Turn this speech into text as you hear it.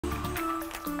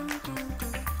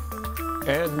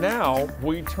And now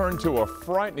we turn to a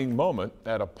frightening moment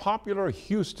at a popular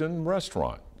Houston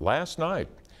restaurant last night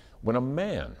when a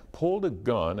man pulled a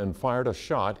gun and fired a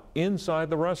shot inside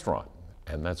the restaurant.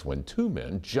 And that's when two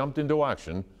men jumped into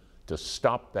action to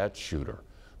stop that shooter.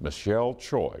 Michelle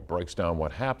Choi breaks down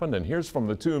what happened, and here's from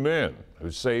the two men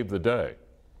who saved the day.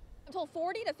 I'm told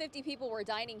 40 to 50 people were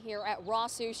dining here at Raw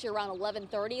Sushi around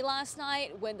 11:30 last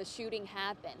night when the shooting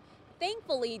happened.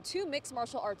 Thankfully, two mixed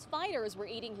martial arts fighters were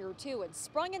eating here too and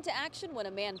sprung into action when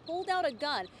a man pulled out a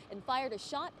gun and fired a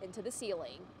shot into the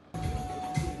ceiling.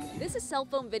 This is cell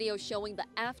phone video showing the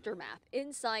aftermath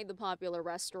inside the popular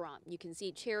restaurant. You can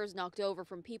see chairs knocked over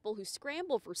from people who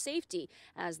scramble for safety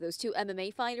as those two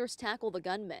MMA fighters tackle the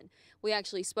gunman. We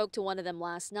actually spoke to one of them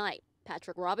last night.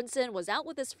 Patrick Robinson was out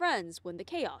with his friends when the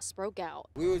chaos broke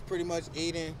out. We was pretty much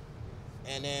eating,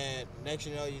 and then next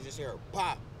you know, you just hear a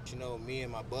pop. You know, me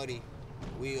and my buddy,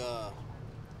 we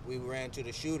ran to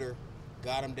the shooter,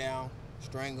 got him down,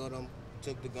 strangled him,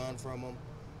 took the gun from him,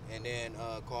 and then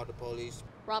called the police.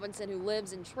 Robinson, who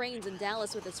lives and trains in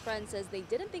Dallas with his friends, says they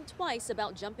didn't think twice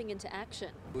about jumping into action.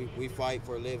 We fight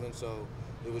for a living, so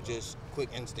it was just quick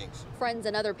instincts. Friends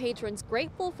and other patrons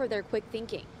grateful for their quick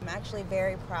thinking. I'm actually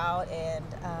very proud and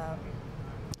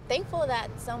thankful that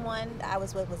someone I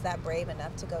was with was that brave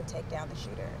enough to go take down the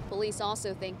shooter. Police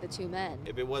also thank the two men.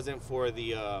 If it wasn't for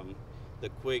the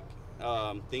quick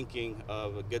thinking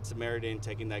of a good Samaritan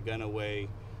taking that gun away,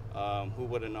 who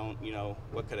would have known, you know,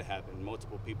 what could have happened?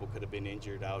 Multiple people could have been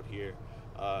injured out here.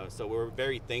 So we're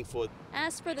very thankful.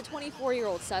 As for the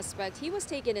 24-year-old suspect, he was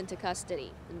taken into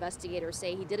custody. Investigators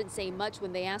say he didn't say much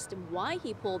when they asked him why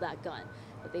he pulled that gun,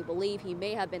 but they believe he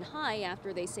may have been high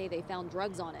after they say they found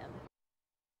drugs on him.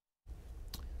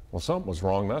 Well, something was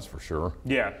wrong, that's for sure.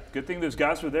 Yeah, good thing those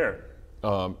guys were there.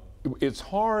 It's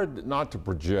hard not to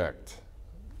project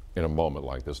in a moment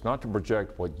like this, not to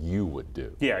project what you would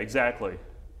do. Yeah, exactly.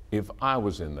 If I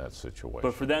was in that situation.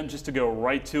 But for them just to go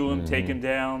right to him, take him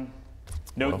down,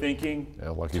 no thinking,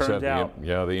 yeah, like you turned said, out. the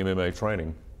MMA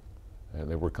training,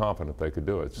 and they were confident they could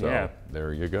do it. So yeah.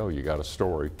 There you go. You got a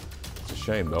story. It's a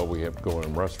shame, though, we have to go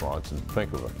in restaurants and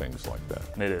think of things like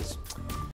that. It is.